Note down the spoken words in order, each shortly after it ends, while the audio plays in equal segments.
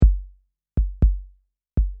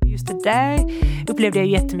Just det där upplevde jag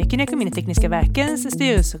jättemycket när jag kom in i Tekniska Verkens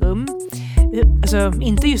styrelserum. Alltså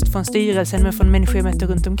inte just från styrelsen men från människor jag mötte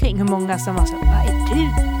runt omkring. Hur många som var så, vad är du?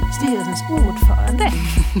 Styrelsens ordförande?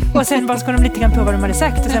 Och sen bara kom de lite grann på vad de hade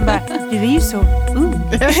sagt och sen bara, du är ju så ung.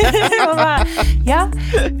 Och bara, ja.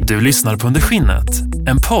 Du lyssnar på Under skinnet,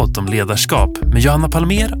 en podd om ledarskap med Johanna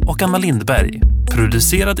Palmer och Anna Lindberg.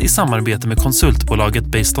 Producerad i samarbete med konsultbolaget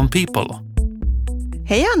Based on People.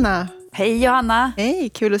 Hej Anna! Hej Johanna! Hej,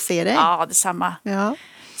 kul att se dig. Ja, detsamma. Ja.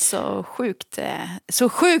 Så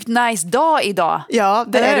sjukt nice dag idag. Ja,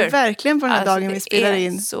 det är det verkligen på den här dagen vi spelar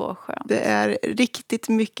in. Det är så skönt. Det är riktigt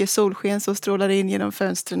mycket solsken som strålar in genom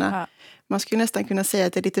fönstren. Ja. Man skulle nästan kunna säga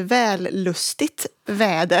att det är lite väl lustigt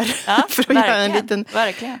väder. Ja, för att göra en liten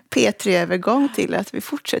P3-övergång till att vi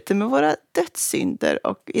fortsätter med våra dödssynder.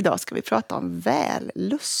 Och idag ska vi prata om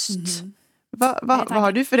vällust. Mm. Vad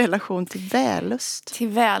har du för relation till vällust? Till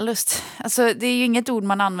vällust? Alltså, det är ju inget ord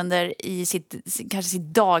man använder i kanske sitt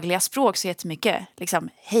dagliga språk så jättemycket. Liksom,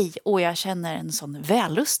 hej, jag känner en sån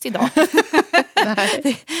vällust idag.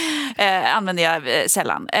 Använder jag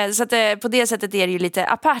sällan. Så att, på det sättet är det ju lite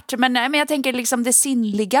apart. Men jag tänker liksom det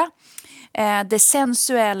sinnliga, det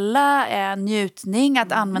sensuella, njutning,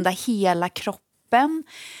 att använda hela kroppen.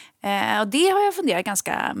 Och det har jag funderat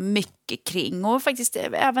ganska mycket kring. Och faktiskt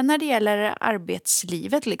även när det gäller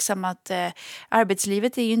arbetslivet. Liksom att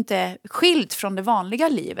arbetslivet är ju inte skilt från det vanliga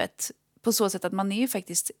livet. På så sätt att man är ju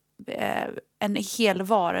faktiskt en hel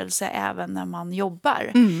varelse även när man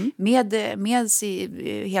jobbar. Mm. Med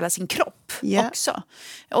hela sin kropp också.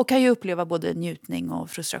 Och kan ju uppleva både njutning och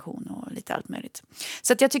frustration och lite allt möjligt.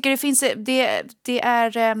 Så att jag tycker det finns... Det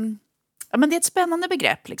är... Ja, men det är ett spännande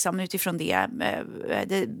begrepp liksom, utifrån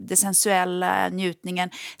det sensuella njutningen.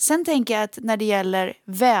 Sen tänker jag att när det gäller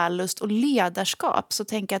vällust och ledarskap så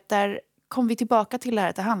tänker jag att där kommer vi tillbaka till det här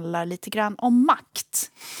att det handlar lite grann om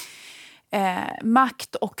makt.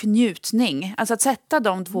 Makt och njutning. Alltså att sätta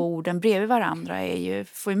de två orden bredvid varandra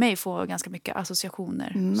får mig få ganska mycket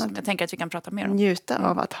associationer. Som jag tänker att vi kan prata mer om. Njuta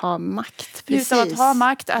av att ha makt. Njuta av att ha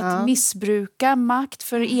makt, att missbruka makt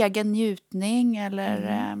för egen njutning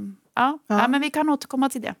eller... Ja, men vi kan återkomma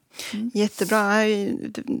till det. Mm. Jättebra.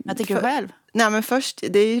 Jag tycker du själv? Nej, men först,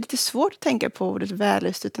 det är lite svårt att tänka på ordet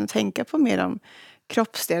vällust utan att tänka på mer om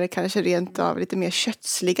kroppsliga, kanske rent av lite mer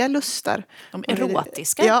kötsliga lustar. De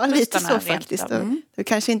erotiska lustarna. Ja, lite så faktiskt. Det är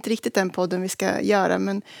kanske inte riktigt den podden vi ska göra,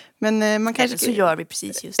 men man kanske... Så gör vi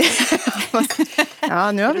precis just det.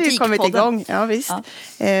 Ja, nu har vi ju kommit igång. Ja, visst.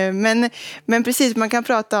 Ja. Men precis, man kan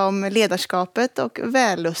prata om ledarskapet och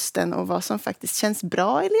vällusten och vad som faktiskt känns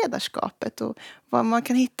bra i ledarskapet och vad man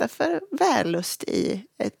kan hitta för vällust i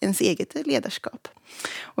ens eget ledarskap.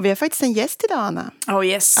 Och vi har faktiskt en gäst idag, Anna. Oh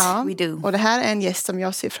yes, we do. Och det här är en gäst som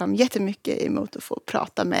jag ser fram jättemycket emot att få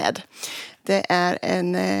prata med. Det är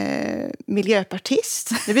en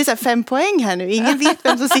miljöpartist. Det blir så här 5 poäng här nu. Ingen vet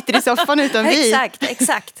vem som sitter i soffan utan vi.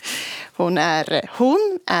 Exakt. Hon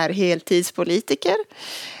är heltidspolitiker.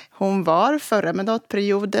 Hon var förra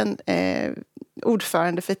mandatperioden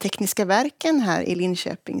ordförande för Tekniska Verken här i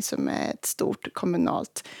Linköping som är ett stort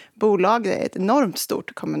kommunalt bolag. Det är ett enormt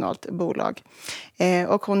stort kommunalt bolag.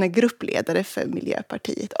 Och hon är gruppledare för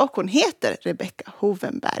Miljöpartiet. Och hon heter Rebecka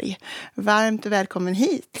Hovenberg. Varmt välkommen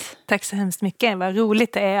hit. Tack så hemskt mycket. Vad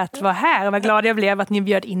roligt det är att vara här. Och vad glad jag blev att ni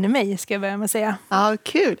bjöd in mig, ska jag börja med att säga. Ja,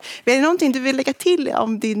 kul. Är det någonting du vill lägga till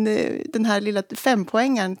om den här lilla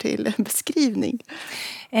 5-poängaren till beskrivning?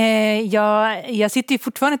 Jag sitter ju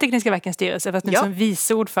fortfarande i Tekniska Verkens styrelse fast nu som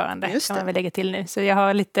vice ordförande kan man väl lägga till nu. Så jag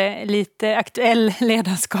har lite aktuell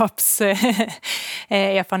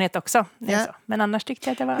ledarskapserfarenhet också. Ja. Men annars tyckte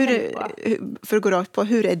jag att det var väldigt bra. För att gå rakt på,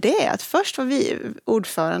 hur är det? Att först var vi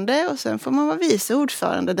ordförande och sen får man vara vice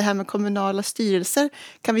ordförande. Det här med kommunala styrelser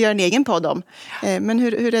kan vi göra en egen podd om. Men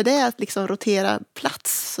hur är det att liksom rotera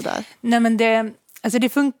plats sådär? Nej, men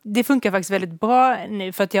det funkar faktiskt väldigt bra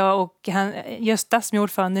nu för att jag och Gösta som är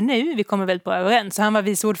ordförande nu, vi kommer väldigt bra överens. Så han var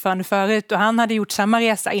vice ordförande förut och han hade gjort samma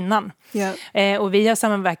resa innan. Yeah. Och vi har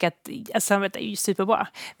samarbetat är ju superbra.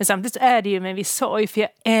 Men samtidigt är det ju med en viss sorg för jag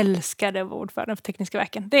älskade att vara ordförande för Tekniska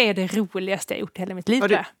Verken. Det är det roligaste jag gjort i hela mitt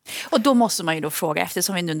liv. Och då måste man ju då fråga,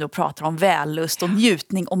 eftersom vi nu då pratar om vällust och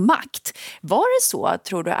njutning och makt. Var det så,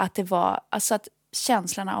 tror du, att det var alltså att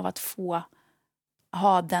känslan av att få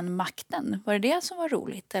ha den makten? Var det som var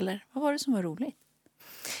roligt? Eller vad var det som var roligt?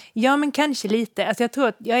 Ja, men kanske lite. Alltså jag tror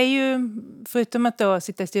att jag är ju, förutom att då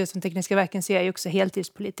sitta i styrelsen Tekniska Verken, så är jag ju också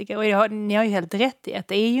heltidspolitiker. Och ni har ju helt rätt i att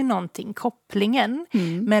det är ju någonting, kopplingen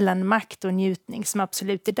mellan makt och njutning som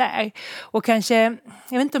absolut är där. Och kanske,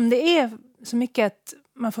 jag vet inte om det är så mycket att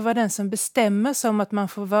man får vara den som bestämmer, som att man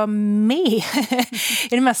får vara med i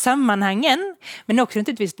de här sammanhangen. Men också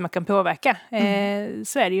naturligtvis att man kan påverka.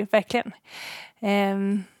 Så är det ju verkligen.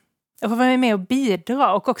 Jag får vara med och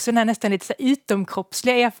bidra, och också den här nästan lite så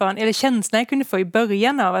utomkroppsliga erfarenhet eller känslan jag kunde få i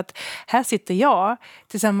början av att här sitter jag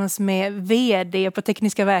tillsammans med vd på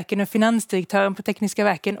Tekniska Verken och finansdirektören på Tekniska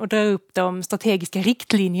Verken och drar upp de strategiska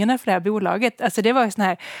riktlinjerna för det här bolaget. Alltså det var ju sån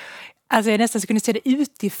här, alltså jag nästan skulle se det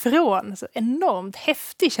utifrån. Så enormt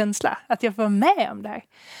häftig känsla att jag får vara med om det här.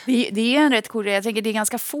 Det är en rätt cool. Jag tänker det är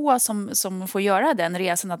ganska få som får göra den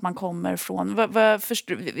resan, att man kommer från...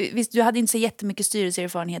 Visst, du hade inte så jättemycket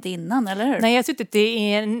styrelseerfarenhet innan, eller hur? Nej, jag har suttit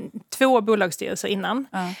i 2 bolagsstyrelser innan.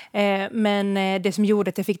 Men det som gjorde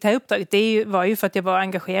att jag fick det här uppdraget, var ju för att jag var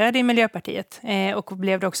engagerad i Miljöpartiet. Och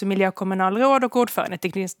blev det också miljökommunalråd och ordförande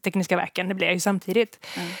i Tekniska Verken. Det blev jag ju samtidigt.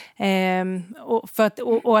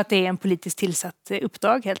 Och att det är en politiskt tillsatt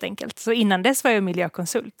uppdrag helt enkelt. Så innan dess var jag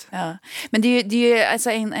miljökonsult. Ja. Men det är ju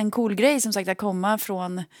alltså en cool grej som sagt att komma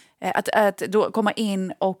från att då komma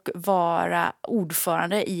in och vara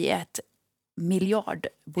ordförande i ett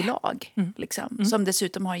miljardbolag liksom, som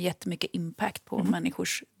dessutom har jättemycket impact på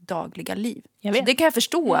människors dagliga liv. Så det kan jag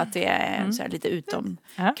förstå att det är så här lite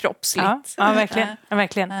utomkroppsligt. Ja, verkligen. Ja,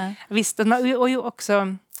 verkligen. Visst, och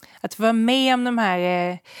också att vara med om de här,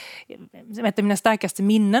 ett av mina starkaste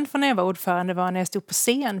minnen från när jag var ordförande var när jag stod på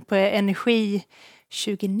scen på Energi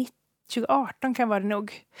 2018 kan vara det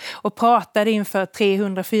nog. Och pratade inför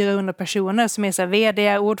 300-400 personer som är så här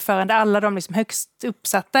vd, ordförande, alla de liksom högst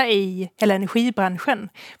uppsatta i hela energibranschen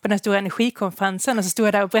på den stora energikonferensen. Och så stod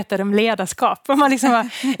jag där och berättade om ledarskap. Och man liksom var,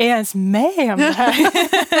 är jag ens med om det här?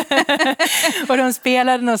 Och de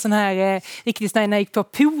spelade någon sån här, riktigt när jag gick på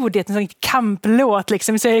podiet, en sån riktig kamplåt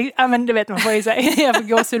liksom. Så ja, men du vet, man får ju säga, jag får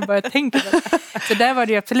gåshud bara jag tänker på det. Så där var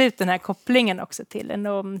det ju absolut den här kopplingen också till en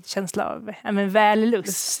enorm känsla av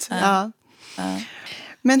vällust. Ja.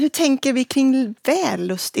 Men hur tänker vi kring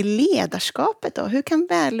vällust i ledarskapet då? Hur kan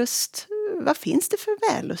vällust, vad finns det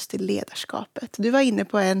för vällust i ledarskapet? Du var inne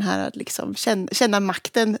på en här att liksom känna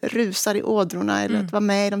makten rusar i ådrorna eller att vara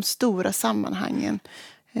med i de stora sammanhangen.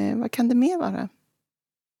 Vad kan det mer vara?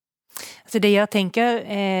 Alltså det jag tänker,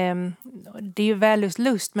 det är ju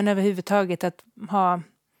vällust, men överhuvudtaget att ha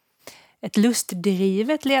ett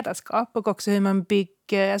lustdrivet ledarskap och också hur man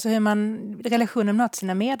bygger, alltså hur man relationen med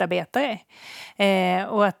sina medarbetare.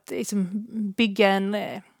 Och att liksom bygga en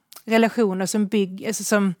relationer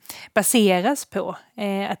som baseras på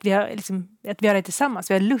att vi har det tillsammans.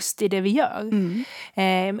 Vi har lust i det vi gör.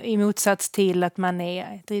 I motsats till att man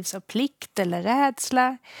drivs av plikt eller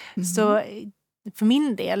rädsla. Så för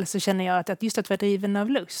min del så känner jag att just att vara driven av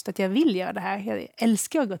lust, att jag vill göra det här, jag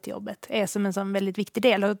älskar att gå till jobbet, är som en sån väldigt viktig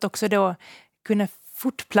del. Och att också då kunna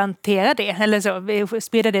fortplantera det, eller så,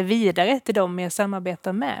 sprida det vidare till dem jag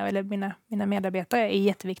samarbetar med, eller mina medarbetare, är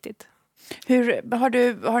jätteviktigt. Har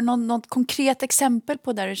du något konkret exempel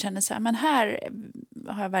på där du känner så här, men här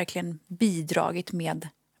har jag verkligen bidragit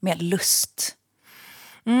med lust?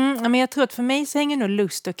 Men jag tror att för mig så hänger nog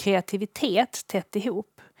lust och kreativitet tätt ihop.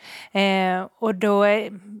 Och då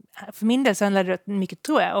för min del så handlar det mycket,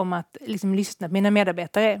 tror jag, om att liksom lyssna på mina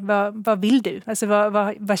medarbetare. Vad vill du? Alltså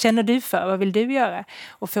vad känner du för? Vad vill du göra?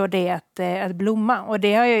 Och få det att blomma. Och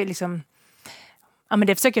det har jag liksom, ja, men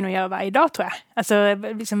det försöker jag nog göra varje dag, tror jag. Alltså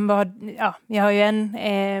liksom jag har ju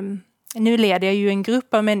nu leder jag ju en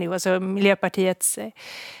grupp av människor, alltså Miljöpartiets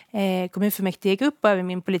kommunfullmäktigegrupp, och även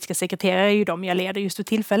min politiska sekreterare är ju de jag leder just för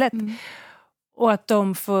tillfället. Och att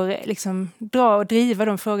de får liksom dra och driva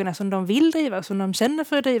de frågorna som de vill driva, som de känner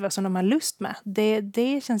för att driva, som de har lust med.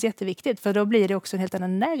 Det känns jätteviktigt, för då blir det också en helt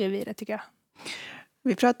annan nerv i det, tycker jag.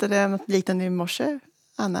 Vi pratade om något liknande i morse,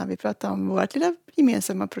 Anna. Vi pratade om vårt lilla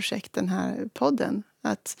gemensamma projekt, den här podden.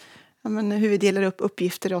 Att, hur vi delar upp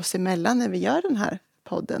uppgifter oss emellan när vi gör den här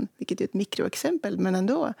podden. Vilket är ett mikroexempel, men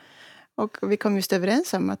ändå. Och vi kom just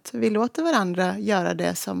överens om att vi låter varandra göra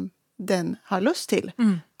det som den har lust till.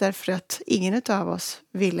 Därför att ingen av oss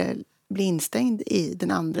ville bli instängd i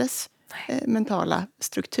den andres mentala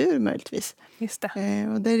struktur möjligtvis. Just det.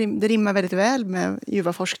 Och det rimmar väldigt väl med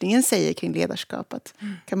vad forskningen säger kring ledarskap. Att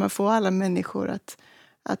kan man få alla människor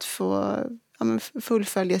att få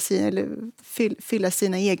fullfölja fylla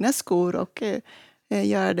sina egna skor och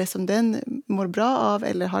göra det som den mår bra av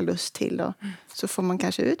eller har lust till, så får man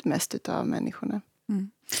kanske ut mest av människorna.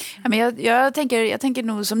 Ja, men jag tänker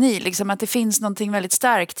nog som ni, liksom, att det finns någonting väldigt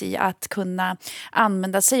starkt i att kunna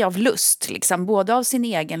använda sig av lust, liksom, både av sin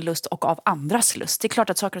egen lust och av andras lust. Det är klart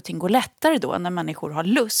att saker och ting går lättare då när människor har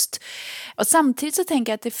lust. Och samtidigt så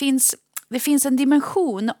tänker jag att det finns en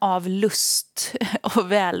dimension av lust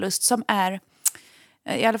och vällust som är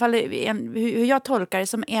i alla fall hur jag tolkar det,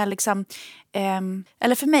 som är liksom,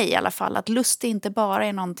 eller för mig i alla fall, att lust inte bara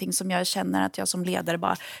är någonting som jag känner att jag som ledare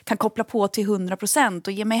bara kan koppla på till 100%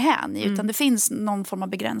 och ge mig hän i, utan det finns någon form av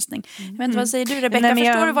begränsning. Jag vet inte, vad säger du, Rebecka?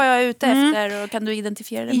 Förstår du vad jag är ute efter, och kan du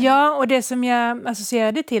identifiera det med? Ja, och det som jag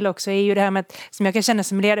associerade till också är ju det här med att, som jag kan känna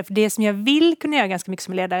som ledare, för det som jag vill kunna göra ganska mycket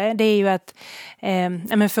som ledare, det är ju att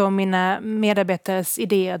få mina medarbetares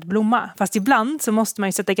idéer att blomma. Fast ibland så måste man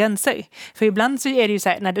ju sätta gränser. För ibland så är det ju så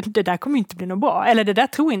här, nej, det där kommer inte bli något bra, eller det där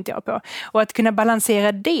tror inte jag på. Och att kunna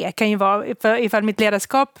balansera det kan ju vara, för ifall mitt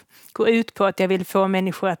ledarskap går ut på att jag vill få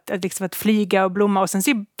människor att flyga och blomma, och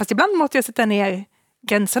sen fast ibland måste jag sätta ner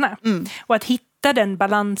gränserna. Och att hitta den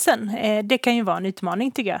balansen, det kan ju vara en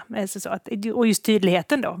utmaning, tycker jag. Och just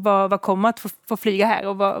tydligheten då, vad kommer att få flyga här,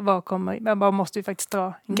 och vad måste vi faktiskt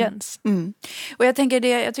dra en gräns. Och jag tycker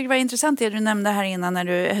det var intressant det du nämnde här innan, när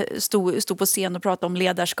du stod på scen och pratade om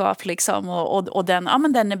ledarskap liksom, och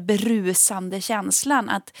den berusande känslan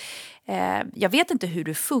att jag vet inte hur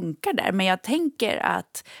det funkar där, men jag tänker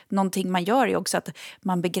att någonting man gör är också att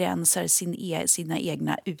man begränsar sina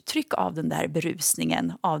egna uttryck av den där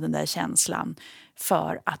berusningen, av den där känslan,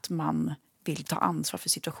 för att man vill ta ansvar för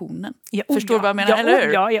situationen. Ja, förstår du vad jag menar, eller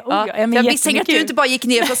hur? Ja. Jag misstänker att du inte bara gick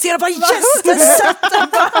ner på scenen och bara yes, den satt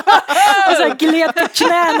och så gled på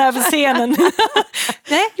knäna över scenen.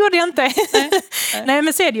 Nej, gjorde jag inte. Nej,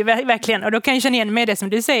 men så är det ju verkligen. Och då kan jag känna igen med det som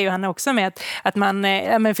du säger, Johanna, också med att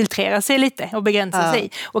man filtrerar sig lite och begränsar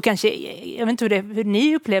sig. Och kanske, jag vet inte hur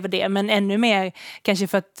ni upplever det, men ännu mer kanske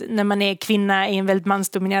för att när man är kvinna i en väldigt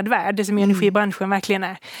mansdominerad värld, det som energibranschen verkligen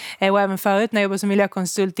är. Och även förut när jag jobbade som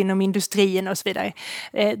miljökonsult inom industrin och så vidare.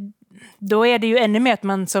 Då är det ju ännu mer att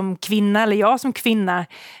man som kvinna, eller jag som kvinna,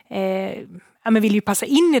 vill ju passa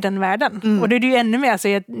in i den världen. Och det är ju ännu mer, alltså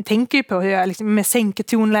jag tänker ju på hur jag liksom sänker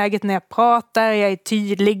tonläget när jag pratar, jag är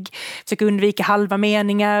tydlig, försöker undvika halva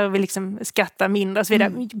meningar, vill liksom skratta mindre och så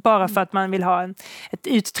vidare, bara för att man vill ha ett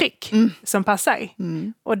uttryck som passar.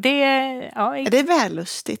 Och det, är det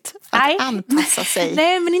vällustigt att anpassa sig?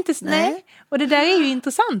 Nej, men inte. Nej. Och det där är ju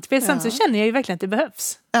intressant, för sen så känner jag ju verkligen att det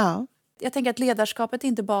behövs. Ja. Jag tänker att ledarskapet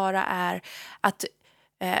inte bara är att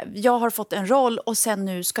jag har fått en roll och sen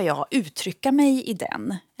nu ska jag uttrycka mig i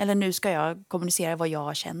den. Eller nu ska jag kommunicera vad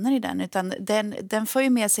jag känner i den. Utan den får ju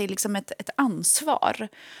med sig liksom ett ansvar.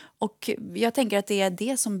 Och jag tänker att det är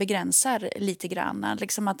det som begränsar lite grann.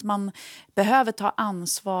 Liksom att man behöver ta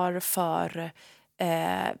ansvar för...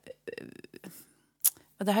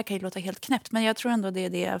 det här kan ju låta helt knäppt, men jag tror ändå det är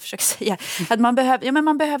det jag försöker säga. Att man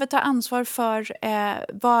behöver ta ansvar för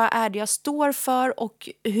vad är det jag står för och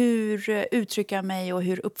hur uttrycker jag mig och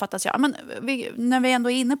hur uppfattas jag. Men när vi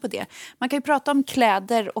ändå är inne på det, man kan ju prata om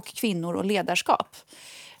kläder och kvinnor och ledarskap.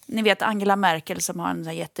 Ni vet Angela Merkel som har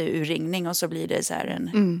en jätteurringning och så blir det så här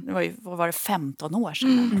det var det 15 år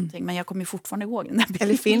sedan eller någonting, men jag kommer ju fortfarande ihåg den där bilden.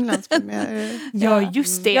 Eller Finlands Ja,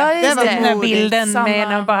 just det. Det var den där bilden samma... med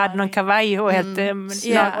när man bara hade någon kavaj och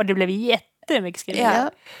och det blev jättemycket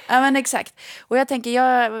skrivet. Ja, men exakt. Och jag tänker,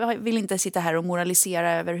 jag vill inte sitta här och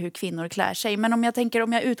moralisera över hur kvinnor klär sig, men om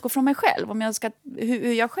jag utgår från mig själv,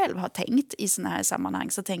 hur jag själv har tänkt i såna här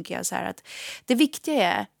sammanhang, så tänker jag så här att det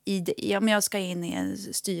viktiga är om jag ska in i en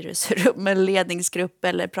styrelserum eller ledningsgrupp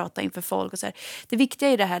eller prata inför folk och så här, det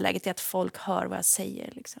viktiga i det här läget är att folk hör vad jag säger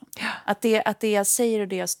liksom. Att det jag säger och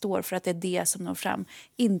det jag står för, att det är det som når fram,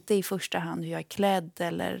 inte i första hand hur jag är klädd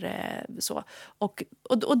eller så.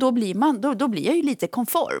 Och då blir jag ju lite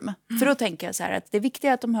konform. För då tänker jag så här att det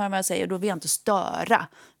viktiga är att de hör vad jag säger, och då vill jag inte störa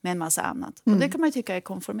med en massa annat. Och det kan man ju tycka är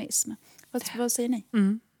konformism. Vad säger ni?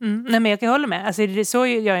 Nej, men jag kan hålla med. Alltså, så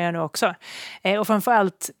gör jag nu också. Och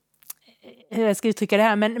framförallt, hur jag ska uttrycka det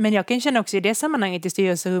här, men jag kan känna också i det sammanhanget i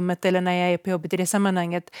styrelserummet eller när jag är på jobbet i det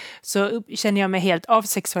sammanhanget, så känner jag mig helt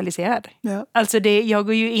avsexualiserad. Ja. Alltså jag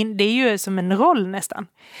går ju in, det är ju som en roll nästan.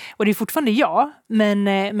 Och det är fortfarande jag,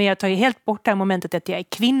 men jag tar ju helt bort det här momentet att jag är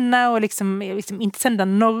kvinna och liksom inte sänder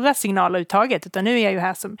några signaler uttaget, utan nu är jag ju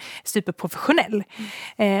här som superprofessionell.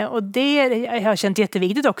 Och det har jag känt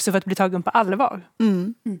jätteviktigt också för att bli tagen på allvar.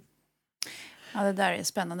 Ja, det där är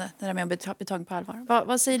spännande. Det där med att bli tagen på allvar.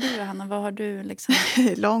 Vad säger du, Johanna? Vad har du liksom?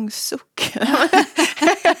 Lång suck.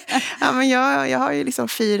 Ja, men jag har ju liksom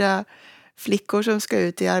 4 flickor som ska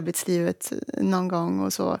ut i arbetslivet någon gång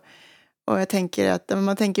och så. Och jag tänker att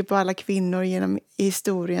man tänker på alla kvinnor genom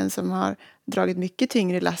historien som har dragit mycket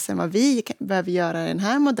tyngre lass än vad vi behöver göra i den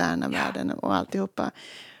här moderna världen och alltihopa.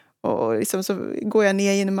 Och liksom så går jag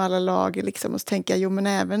ner genom alla lager liksom, och så tänker jag, men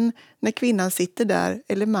även när kvinnan sitter där,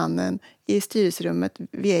 eller mannen i styrelserummet,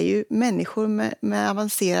 vi är ju människor med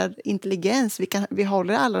avancerad intelligens. Vi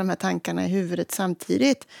håller alla de här tankarna i huvudet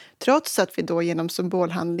samtidigt, trots att vi då genom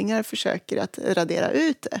symbolhandlingar försöker att radera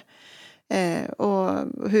ut det. Och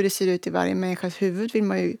hur det ser ut i varje människas huvud vill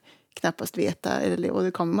man ju knappast veta, och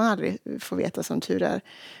det kommer man aldrig få veta som tur är.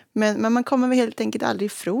 Men man kommer helt enkelt aldrig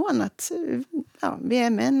ifrån att vi är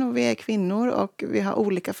män och vi är kvinnor och vi har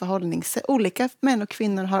olika förhållningssätt. Olika män och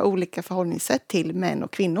kvinnor har olika förhållningssätt till män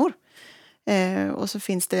och kvinnor. Och så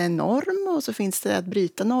finns det en norm och så finns det att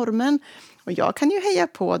bryta normen. Och jag kan ju heja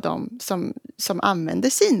på dem som använder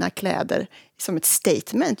sina kläder som ett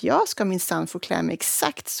statement. Jag ska minsann få klä mig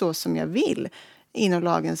exakt så som jag vill inom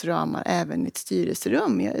lagens ramar, även i ett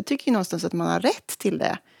styrelserum. Jag tycker ju någonstans att man har rätt till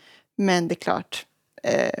det. Men det är klart,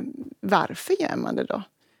 varför gör man det då?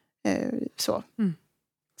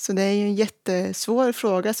 Så det är ju en jättesvår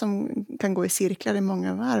fråga som kan gå i cirklar i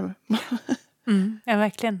många varv. Ja,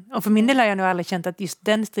 verkligen. Och för min del har jag nog aldrig känt att just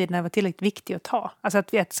den striden har varit tillräckligt viktig att ta. Alltså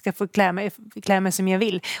att jag ska få klä mig som jag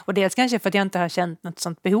vill. Och dels kanske för att jag inte har känt något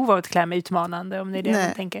sånt behov av att klä mig utmanande, om det är det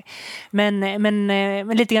man tänker.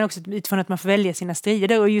 Men lite grann också utifrån att man får välja sina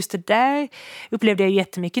strider. Och just det där upplevde jag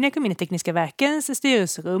jättemycket när jag kom in i Tekniska Verkens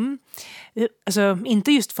styrelserum. Alltså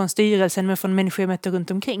inte just från styrelsen, men från människor jag mötte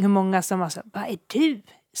runt omkring. Hur många som var så, vad är du?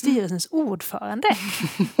 Styrelsens ordförande.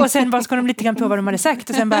 Och sen bara ska de lite grann på vad de hade sagt.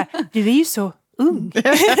 Och sen bara, du är ju så ung.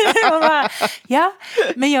 Och bara, ja,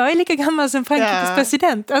 men jag är lika gammal som Frankrikes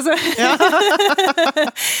president. Alltså. Ja.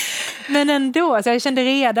 Men ändå, alltså jag kände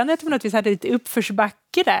redan att vi på något vis hade lite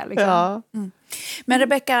uppförsbacke där. Liksom. Ja. Mm. Men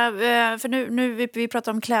Rebecka, för nu vi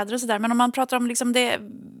pratar om kläder och sådär, men om man pratar om liksom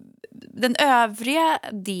den övriga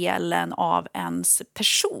delen av ens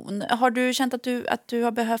person, har du känt att du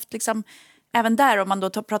har behövt liksom, även där, om man då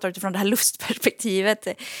pratar utifrån det här lustperspektivet,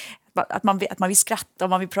 att man vill skratta och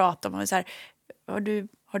man vill prata och man vill så här,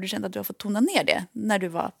 har du känt att du har fått tona ner det när du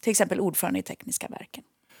var till exempel ordförande i Tekniska Verken?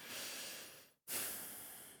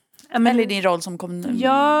 Eller i din roll som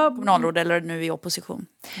kommunalråd eller nu i opposition?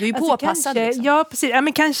 Du är ju påpassad. Liksom. Ja, precis. Ja,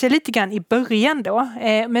 men kanske lite grann i början då.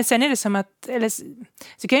 Men sen är det som att,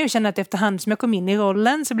 så kan jag ju känna att efterhand som jag kom in i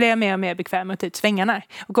rollen så blev jag mer och mer bekväm med att ta ut svängarna.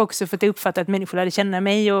 Och också för att jag uppfattade att människor hade känna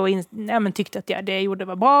mig och tyckte att det jag gjorde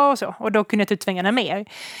var bra och så. Och då kunde jag ta ut svängarna mer.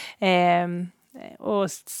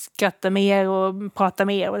 Och skratta mer och prata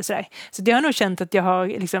mer och sådär. Så jag har nog känt att jag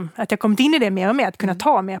har att jag kommit in i det mer och mer, att kunna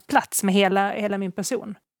ta mer plats med hela min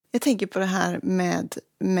person. Jag tänker på det här med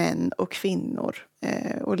män och kvinnor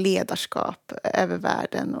och ledarskap över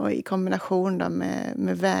världen och i kombination då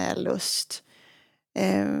med vällust.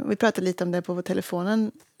 Vi pratade lite om det på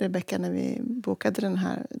telefonen, Rebecka, när vi bokade den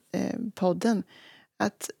här podden.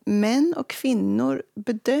 Att män och kvinnor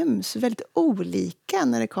bedöms väldigt olika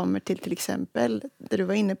när det kommer till exempel, där du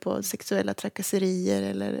var inne på sexuella trakasserier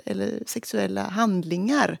eller sexuella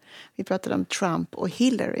handlingar. Vi pratade om Trump och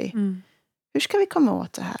Hillary. Mm. Hur ska vi komma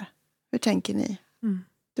åt det här? Hur tänker ni? Mm.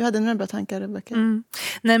 Du hade några bra tankar, Rebecka? Mm.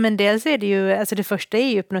 Nej, men dels är det ju, alltså det första är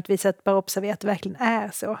ju på något vis att bara observera att det verkligen är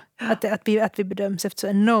så. Att vi bedöms efter så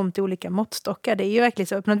enormt olika måttstockar. Det är ju verkligen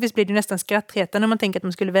så. På något vis blir det nästan skrattretande när man tänker att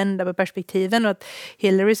man skulle vända på perspektiven och att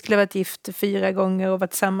Hillary skulle ha varit gift 4 gånger och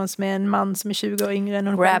varit tillsammans med en man som är 20 år yngre än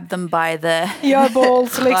hon. Grab them by the... Ja,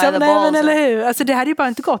 balls liksom. Nej, men eller hur? Alltså det hade ju bara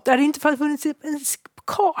inte gått. Det hade inte funnits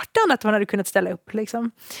kartan att man hade kunnat ställa upp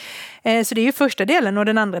liksom. Så det är ju första delen, och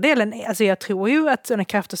den andra delen, alltså jag tror ju att sådana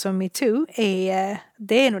krafter som MeToo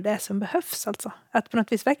det är nog det som behövs alltså. Att på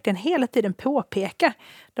något vis verkligen hela tiden påpeka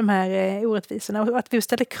de här orättvisorna och att vi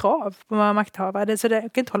ställer krav på våra makthavare. Så det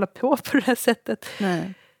kan inte hålla på det här sättet.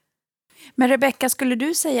 Nej. Men Rebecka, skulle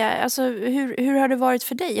du säga, alltså hur har det varit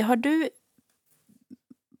för dig? Har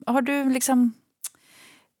du liksom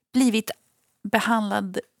blivit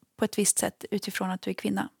behandlad på ett visst sätt utifrån att du är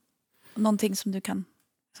kvinna? Någonting som du kan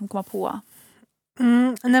komma på?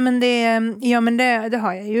 Nej, men det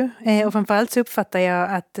har jag ju. Och framförallt så uppfattar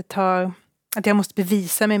jag att jag måste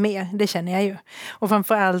bevisa mig mer. Det känner jag ju. Och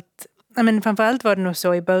framförallt var det nog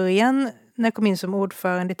så i början när jag kom in som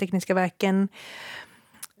ordförande i Tekniska Verken.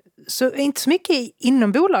 Så inte så mycket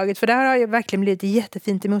inom bolaget, för där har jag verkligen blivit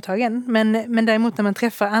jättefint emottagen. Men däremot när man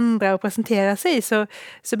träffar andra och presenterar sig så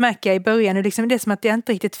märker jag i början hur liksom det är som att jag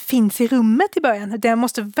inte riktigt finns i rummet i början. Jag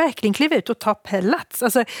måste verkligen kliva ut och ta plats.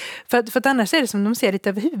 Alltså, för att annars är det som de ser lite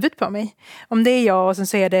över huvudet på mig. Om det är jag och sen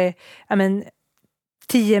så är det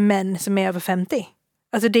 10 män som är över 50.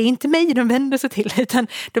 Alltså det är inte mig de vänder sig till, utan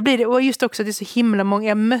då blir det, och just också att det är så himla många,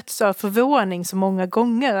 jag möts av förvåning så många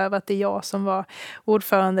gånger över att det är jag som var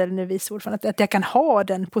ordförande eller nu vice ordförande, att jag kan ha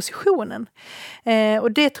den positionen.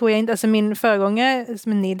 Och det tror jag inte, alltså min föregångare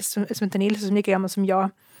som heter Nils, som är lika gammal som jag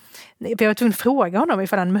var tvungen att fråga honom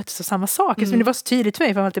ifall han möttes av samma sak. Men det var så tydligt för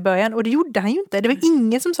mig från till början, och det gjorde han ju inte. Det var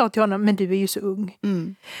ingen som sa till honom, men du är ju så ung.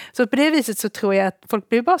 Så på det viset så tror jag att folk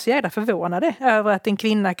blir bara så jävla förvånade över att en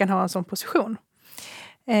kvinna kan ha en sån position.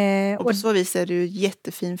 Och på så vis är du en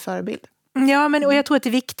jättefin förebild. Ja, men och jag tror att det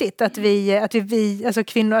är viktigt att vi alltså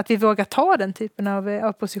kvinnor, att vi vågar ta den typen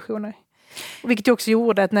av positioner. Och vilket ju också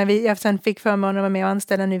gjorde att när jag sen fick förmånen att vara med och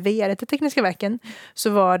anställa nu vd till Tekniska Verken,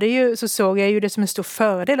 så såg jag ju det som en stor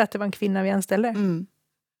fördel att det var en kvinna vi anställde.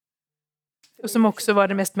 Och som också var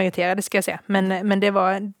det mest meriterade, ska jag säga. Men det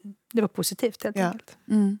var positivt helt enkelt.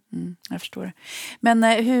 Jag förstår. Men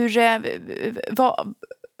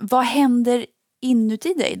vad händer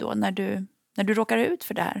inuti dig då när du råkar ut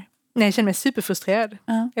för det här? Nej, jag känner mig superfrustrerad.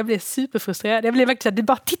 Jag blev superfrustrerad. Jag blev verkligen så att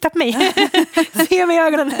bara titta på mig. Se mig i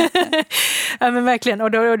ögonen. Ja, men verkligen.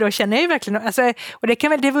 Och då känner jag ju verkligen, alltså, och det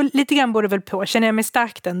var lite grann både väl på. Känner jag mig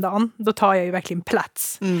stark den dagen, då tar jag ju verkligen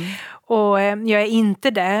plats. Och jag är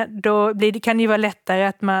inte där, då kan det ju vara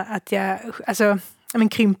lättare att jag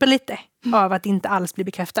krymper lite av att inte alls bli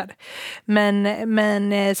bekräftad.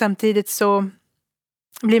 Men samtidigt så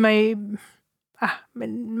blir man ju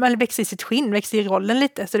man växer i sitt skinn, växer i rollen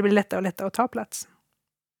lite, så det blir lättare och lättare att ta plats.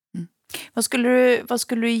 Vad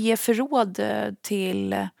skulle du ge för råd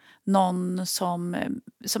till någon som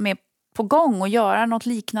är på gång och göra något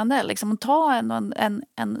liknande? Liksom, att ta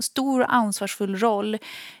en stor ansvarsfull roll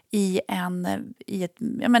i en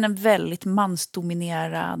väldigt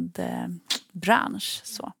mansdominerad bransch.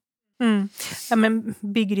 Så. Ja, men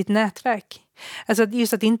bygg ditt nätverk. Alltså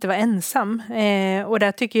just att inte vara ensam. Och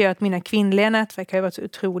där tycker jag att mina kvinnliga nätverk har varit så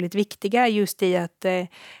otroligt viktiga, just i att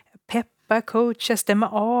peppa, coacha, stämma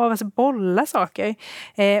av, alltså bolla saker.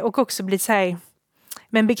 Och också bli så här,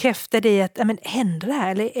 men bekräfta det att händer det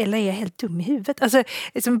här eller är jag helt dum i huvudet? Alltså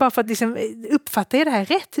bara för att uppfatta jag det här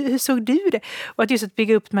rätt? Hur såg du det? Och att just att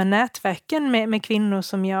bygga upp de här nätverken med kvinnor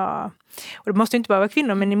som jag, och det måste inte bara vara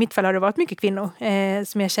kvinnor, men i mitt fall har det varit mycket kvinnor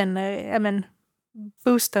som jag känner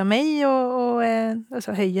boostar mig och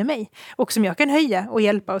alltså höjer mig. Och som jag kan höja och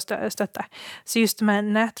hjälpa och stötta. Så just de här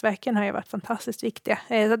nätverken har ju varit fantastiskt viktiga.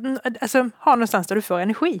 Alltså ha någonstans där du får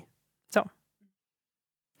energi. Så.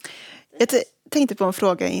 Jag tänkte på en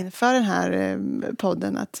fråga inför den här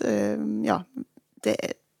podden. Att det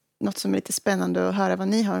är något som är lite spännande att höra vad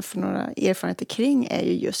ni har för några erfarenheter kring, är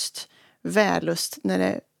ju just vällust när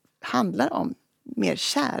det handlar om mer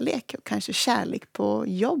kärlek och kanske kärlek på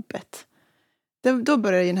jobbet. Då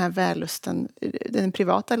börjar ju den här vällusten, den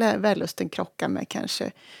privata vällusten, krocka med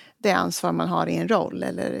kanske det ansvar man har i en roll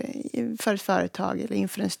eller för ett företag eller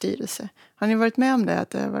inför en styrelse. Har ni varit med om det, att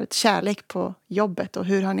det har varit kärlek på jobbet, och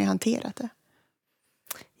hur har ni hanterat det?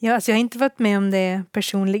 Ja, alltså jag har inte varit med om det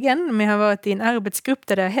personligen, men jag har varit i en arbetsgrupp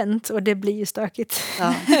där det har hänt, och det blir ju stökigt.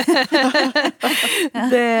 Ja.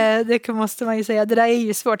 det måste man ju säga. Det där är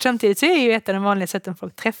ju svårt. Samtidigt så är det ju ett av de vanliga sätten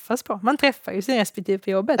folk träffas på. Man träffar ju sin respektive på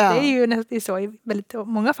jobbet. Ja. Det är ju nästan så i väldigt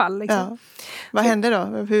många fall. Liksom. Ja. Vad hände då?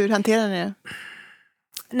 Hur hanterar ni det?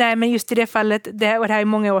 Nej, men just i det fallet, och det här är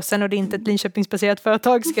många år sedan och det är inte ett Linköpingsbaserat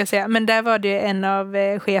företag, ska jag säga. Men där var det en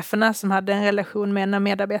av cheferna som hade en relation med en av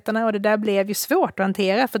medarbetarna, och det där blev ju svårt att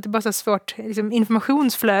hantera, för att det var så svårt,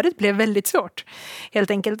 informationsflödet blev väldigt svårt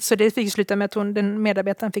helt enkelt. Så det fick sluta med att den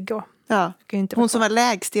medarbetaren fick gå. Ja. Hon som var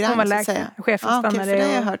lägst i rang, hon var lägst, chefen stannade. För det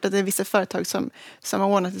har jag hört att det är vissa företag som har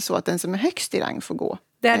ordnat det så att den som är högst i rang får gå.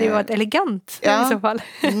 Det hade ju varit elegant i så fall.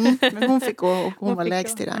 Men hon fick gå och hon var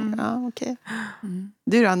lägst i rang. Ja, okej.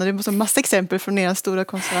 Du Anna, du måste ha massa exempel från er stora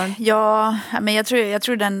koncern. Ja, men jag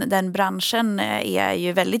tror den branschen är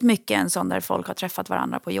ju väldigt mycket en sån där folk har träffat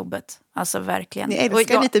varandra på jobbet. Alltså verkligen. Ni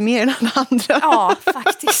älskar lite mer än alla andra. Ja,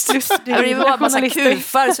 faktiskt. Det är bara en massa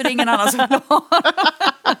kufar, så det är ingen annan som har.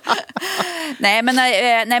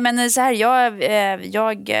 Nej, men så här,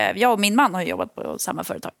 jag och min man har jobbat på samma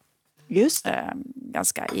företag. Just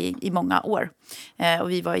ganska i många år.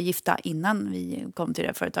 Och vi var gifta innan vi kom till det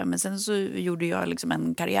här företaget. Men sen så gjorde jag liksom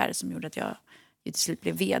en karriär som gjorde att jag till slut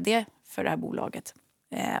blev vd för det här bolaget.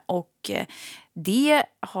 Och det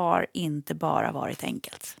har inte bara varit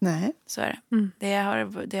enkelt. Nej. Så är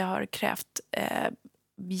det. Det har krävt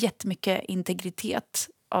jättemycket integritet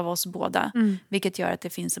av oss båda. Vilket gör att det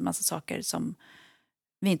finns en massa saker som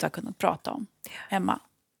vi inte har kunnat prata om hemma.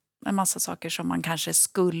 En massa saker som man kanske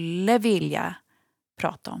skulle vilja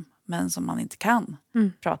prata om, men som man inte kan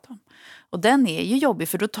prata om. Och den är ju jobbig,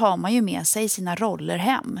 för då tar man ju med sig sina roller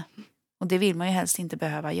hem. Och det vill man ju helst inte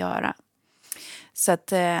behöva göra. Så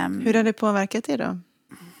att, hur har det påverkat er då?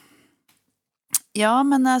 Ja,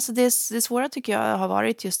 men alltså det svåra tycker jag har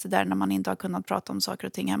varit just det där när man inte har kunnat prata om saker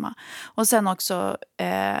och ting hemma. Och sen också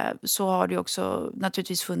så har det också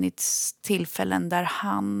naturligtvis funnits tillfällen där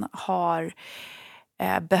han har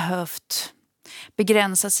behövt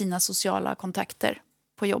begränsa sina sociala kontakter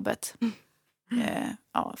på jobbet.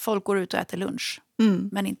 Folk går ut och äter lunch,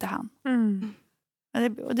 men inte han.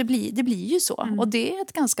 Det blir ju så. Och det är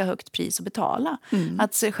ett ganska högt pris att betala.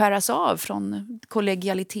 Att skäras av från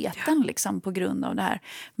kollegialiteten liksom, på grund av det här.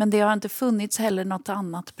 Men det har inte funnits heller något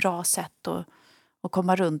annat bra sätt att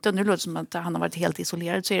komma runt. Och nu låter det som att han har varit helt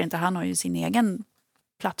isolerad. Så är det inte. Han har ju sin egen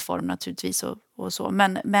plattform naturligtvis. Och så.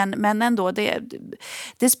 Men ändå,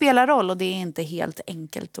 det spelar roll. Och det är inte helt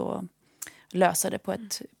enkelt att lösa det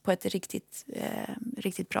på ett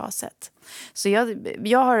riktigt bra sätt. Så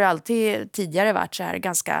jag har alltid tidigare varit så här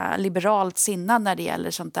ganska liberalt sinnad när det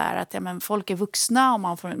gäller sånt där. Att folk är vuxna och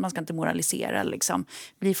man ska inte moralisera. Liksom.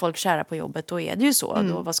 Blir folk kära på jobbet, då är det ju så.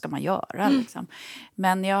 Då, vad ska man göra? Liksom.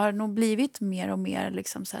 Men jag har nog blivit mer och mer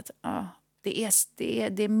liksom, så att det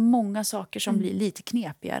är många saker som blir lite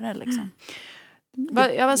knepigare. Liksom.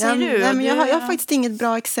 Vad säger du? Nej, men jag har faktiskt inget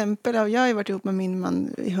bra exempel. Jag har ju varit ihop med min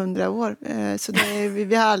man i 100 år. Så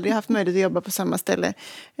vi har aldrig haft möjlighet att jobba på samma ställe.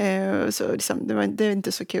 Så liksom, det är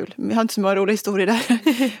inte så kul. Vi har inte så många roliga historier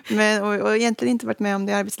där. Och egentligen inte varit med om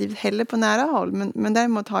det i arbetslivet heller på nära håll. Men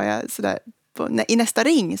däremot har jag sådär i nästa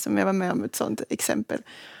ring som jag var med om ett sånt exempel.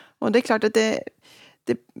 Och det är klart att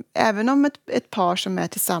även om ett par som är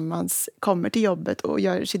tillsammans kommer till jobbet och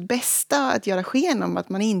gör sitt bästa att göra sken om att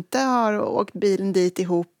man inte har åkt bilen dit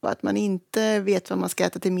ihop, att man inte vet vad man ska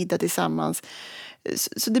äta till middag tillsammans.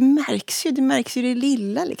 Så det märks ju det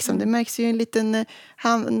lilla liksom. Det märks ju en liten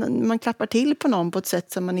man klappar till på någon på ett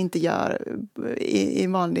sätt som man inte gör i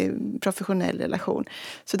en vanlig professionell relation.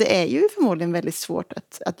 Så det är ju förmodligen väldigt svårt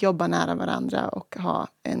att jobba nära varandra och ha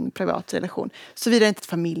en privat relation. Såvida det inte är ett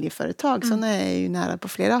familjeföretag, så är ju nära på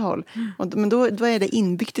flera håll. Men då är det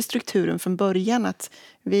inbyggt i strukturen från början att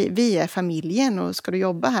vi är familjen, och ska du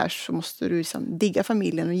jobba här så måste du liksom digga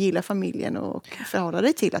familjen och gilla familjen och förhålla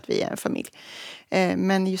dig till att vi är en familj.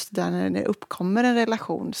 Men just där när det uppkommer en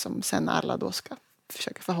relation som sen alla då ska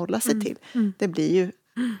försöka förhålla sig till, det blir ju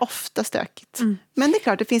ofta stökigt. Men det är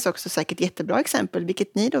klart, det finns också säkert jättebra exempel,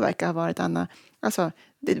 vilket ni då verkar ha varit, Anna. Alltså,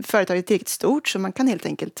 företaget är tillräckligt stort så man kan helt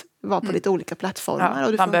enkelt vara på lite olika plattformar,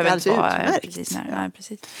 och det funkar alldeles utmärkt.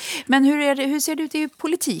 Precis. Men hur ser det ut i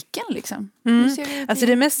politiken liksom? Alltså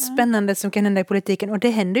det mest spännande som kan hända i politiken, och det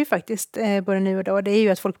händer ju faktiskt både nu och då, det är ju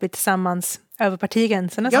att folk blir tillsammans över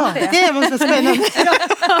partigränserna. Ja, det var så spännande.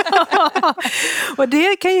 Och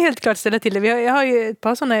det kan ju helt klart ställa till det. Jag har ju ett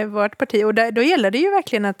par sådana i vårt parti, och då gäller det ju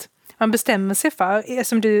verkligen att man bestämmer sig för,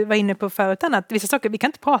 som du var inne på förut, att vissa saker, vi kan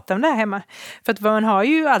inte prata om det här hemma. För att man har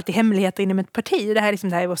ju alltid hemligheter inom ett parti. Det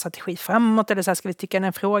här är vår strategi framåt, eller så här ska vi tycka den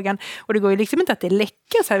här frågan. Och det går ju liksom inte att det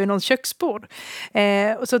läcker så här vid någons köksbord.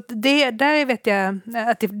 Och så där vet jag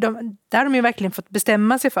att där har de ju verkligen fått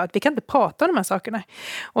bestämma sig för att vi kan inte prata om de här sakerna.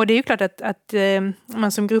 Och det är ju klart att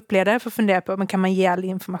man som gruppledare får fundera på, men kan man ge all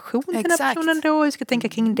information till den här personen då? Hur ska jag tänka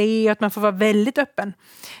kring det? Och att man får vara väldigt öppen.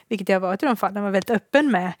 Vilket jag har varit i de fallen. Man var väldigt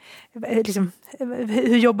öppen med liksom,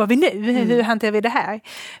 hur jobbar vi nu? Hur hanterar vi det här?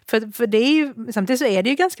 För det är ju, samtidigt så är det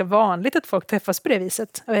ju ganska vanligt att folk träffas på det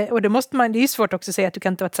viset. Och det är ju svårt också att säga att du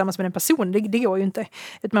kan inte vara tillsammans med en person. Det går ju inte.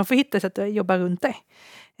 Att man får hitta ett sätt att jobba runt det.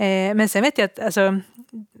 Men sen vet jag att alltså,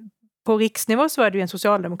 på riksnivå så är det ju en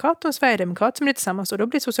socialdemokrat och en sverigedemokrat som är tillsammans, och då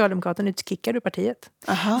blir socialdemokraten utskickad ur partiet.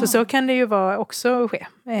 Så kan det ju vara också ske.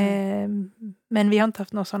 Men vi har inte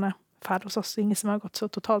haft några sådana fall hos oss. Ingen som har gått så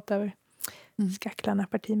totalt över skacklarna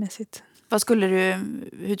partimässigt.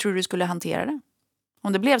 Hur tror du skulle hantera det?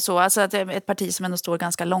 Om det blev så, alltså att ett parti som ändå står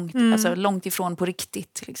ganska långt, alltså långt ifrån på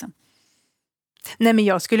riktigt liksom. Nej, men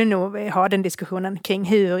jag skulle nog ha den diskussionen kring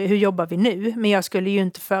hur jobbar vi nu. Men jag skulle ju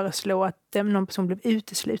inte föreslå att någon person blev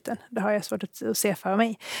utesluten. Det har jag svårt att se för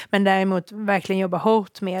mig. Men däremot verkligen jobba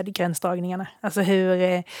hårt med gränsdragningarna. Alltså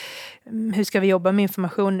hur ska vi jobba med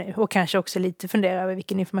information nu? Och kanske också lite fundera över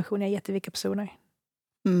vilken information jag ger till vilka personer.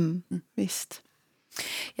 Visst.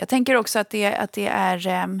 Jag tänker också att det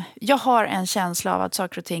är... Jag har en känsla av att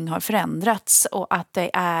saker och ting har förändrats, och att det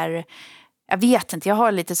är... Jag vet inte, jag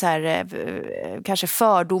har lite så här kanske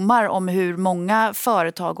fördomar om hur många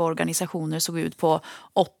företag och organisationer såg ut på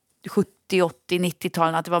 70 70, 80,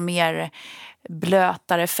 90-talen att det var mer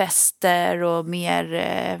blötare fester och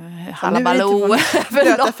mer halabaloo.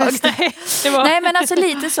 Blöta fester. Nej, men alltså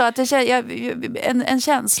lite så att en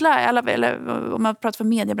känsla, eller om man pratar för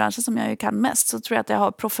mediebranschen som jag ju kan mest, så tror jag att det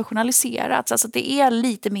har professionaliserats. Alltså det är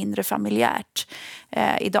lite mindre familjärt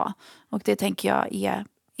idag. Och det tänker jag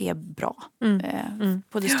är bra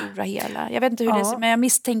på det stora hela. Jag vet inte hur det är, men jag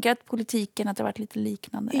misstänker att politiken att det har varit lite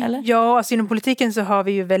liknande, eller? Ja, alltså inom politiken så har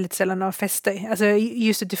vi ju väldigt sällan några fester. Alltså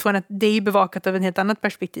just utifrån att det är bevakat av en helt annat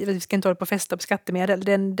perspektiv. Vi ska inte hålla på festa på skattemedel.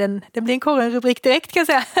 Det blir en korrenrubrik direkt, kan jag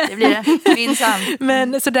säga. Det blir det, minsann.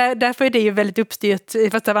 Men så därför är det ju väldigt uppstyrt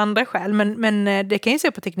fast av andra skäl. Men det kan ju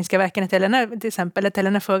se på Tekniska verken till exempel.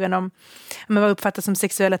 Eller när frågan om vad uppfattas som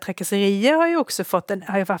sexuella trakasserier har ju också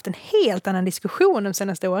haft en helt annan diskussion de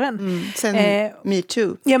senaste åren. Sen Me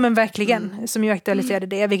Too. Ja, men verkligen. Som ju aktualiserade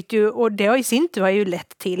det. Och det har i sin tur ju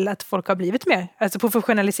lett till att folk har blivit mer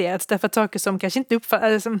professionaliserats. Därför att saker som kanske inte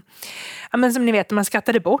uppfattas som ni vet, man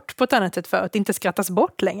skrattade bort på ett annat sätt för att inte skrattas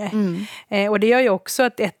bort längre. Och det gör ju också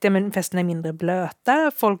att festerna är mindre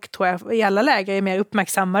blöta. Folk, tror jag, i alla läger är mer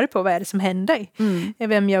uppmärksammade på vad är det som händer.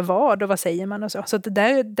 Vem gör vad och vad säger man och så. Så att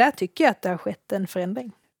där tycker jag att det har skett en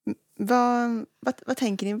förändring. Vad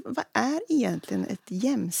tänker ni? Vad är egentligen ett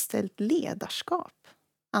jämställt ledarskap?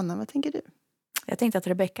 Anna, vad tänker du? Jag tänkte att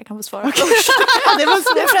Rebecca kan få svara först. Det var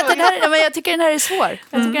svårt. Men jag tycker den här är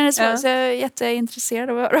svår. Så jag är jätteintresserad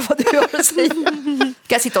av att höra vad du har att säga. Kan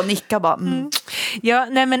jag sitta och nicka bara. Ja,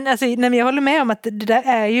 men jag håller med om att det där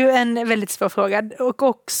är ju en väldigt svår fråga. Och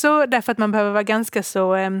också därför att man behöver vara ganska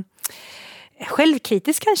så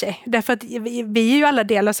självkritisk kanske. Därför att vi är ju alla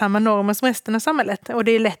delar av samma normer som resten av samhället. Och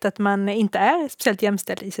det är lätt att man inte är speciellt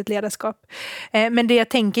jämställd i sitt ledarskap. Men det jag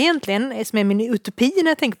tänker egentligen, som är min utopi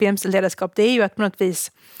när jag tänker på jämställd ledarskap, det är ju att på något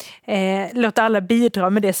vis låta alla bidra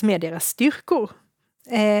med det som är deras styrkor.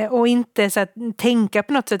 Och inte så att tänka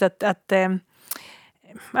på något sätt att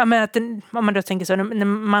om man då tänker så, den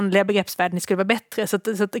manliga begreppsvärlden skulle vara bättre så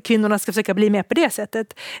att kvinnorna ska försöka bli mer på det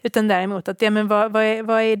sättet, utan däremot att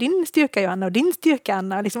vad är din styrka, Johanna, och din styrka,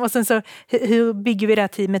 Anna, liksom, och sen så hur bygger vi det här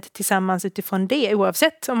teamet tillsammans utifrån det,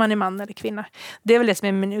 oavsett om man är man eller kvinna. Det är väl det som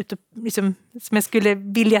är min som jag skulle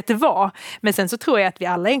vilja att det var, men sen så tror jag att vi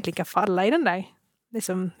alla egentligen kan falla i den där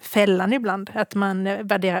fällan ibland, att man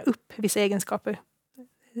värderar upp vissa egenskaper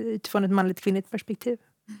utifrån ett manligt kvinnligt perspektiv.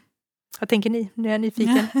 Vad tänker ni? Nu är jag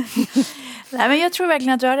nyfiken. Nej, men jag tror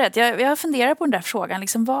verkligen att du har rätt. Jag funderar på den där frågan.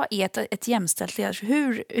 Liksom, vad är ett jämställt ledarskap?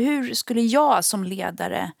 Hur skulle jag som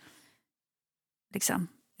ledare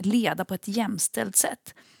leda på ett jämställt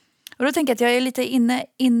sätt? Och då tänker jag att jag är lite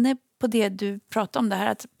inne på det du pratar om. Det här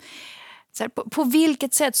att, så här, på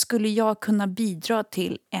vilket sätt skulle jag kunna bidra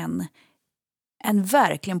till en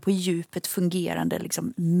verkligen på djupet fungerande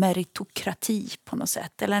meritokrati på något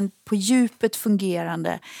sätt. Eller en på djupet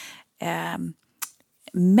fungerande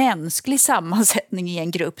mänsklig sammansättning i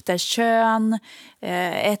en grupp där kön,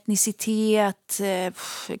 etnicitet,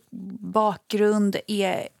 bakgrund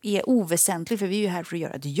är oväsentlig, för vi är ju här för att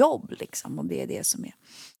göra ett jobb och det är det som är.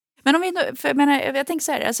 Men om jag tänker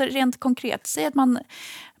så här, alltså rent konkret, säg att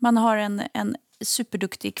man har en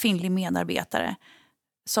superduktig kvinnlig medarbetare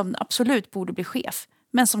som absolut borde bli chef,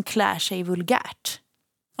 men som klär sig vulgärt.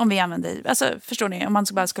 Om vi använder, alltså förstår ni, om man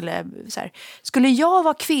bara skulle jag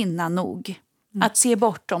vara kvinna nog att se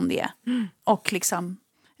bortom det och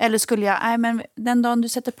eller skulle jag, men den dagen du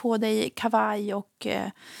sätter på dig kavaj och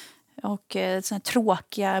såna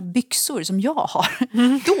tråkiga byxor som jag har,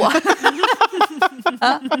 då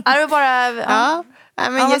är det bara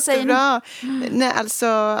men jättebra. Nej,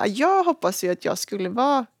 alltså jag hoppas ju att jag skulle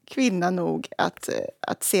vara kvinna nog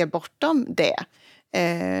att se bortom det.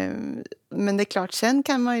 Men det är klart, sen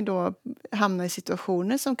kan man ju då hamna i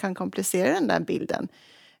situationer som kan komplicera den där bilden.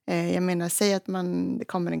 Jag menar, säg att det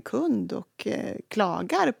kommer en kund och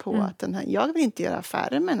klagar på att jag vill inte göra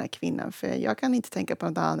affärer med den här kvinnan, för jag kan inte tänka på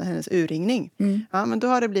något annat än hennes urringning. Ja, men då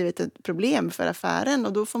har det blivit ett problem för affären,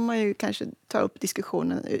 och då får man ju kanske ta upp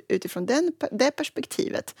diskussionen utifrån det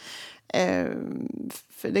perspektivet.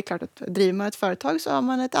 För det är klart att driver man ett företag så har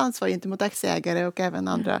man ett ansvar gentemot aktieägare och även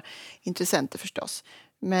andra intressenter förstås.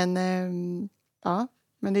 Men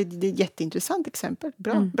men det är ett jätteintressant exempel.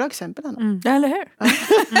 Bra exempel, Anna. Ja, eller hur?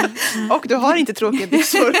 Och du har inte tråkiga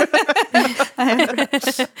byxor.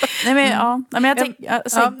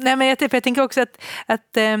 Jag tänker också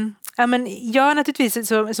att naturligtvis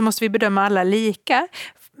så måste vi bedöma alla lika.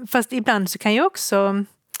 Fast ibland så kan ju också,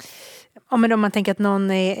 om man tänker att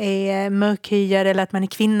någon är mörkhyad eller att man är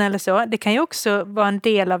kvinna eller så, det kan ju också vara en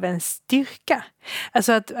del av en styrka.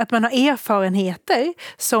 Alltså att man har erfarenheter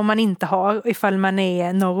som man inte har ifall man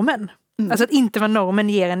är normen. Alltså att inte vara normen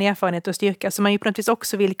ger en erfarenhet och styrka som man ju på något vis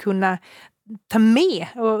också vill kunna ta med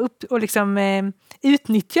och liksom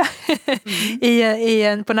utnyttja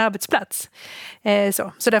på en arbetsplats.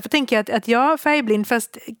 Så därför tänker jag att jag är färgblind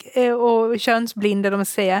och könsblind, eller de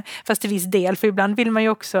säger, fast till viss del, för ibland vill man ju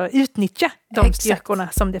också utnyttja de styrkorna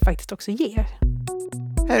som det faktiskt också ger.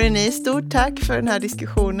 Hörrni, stort tack för den här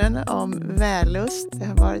diskussionen om vällust. Det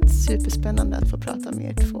har varit superspännande att få prata med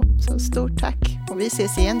er två. Så stort tack. Och vi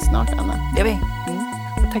ses igen snart, Anna. Det gör vi.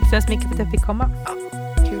 Och tack så hemskt mycket för att jag fick komma.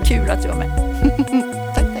 Kul att du var med.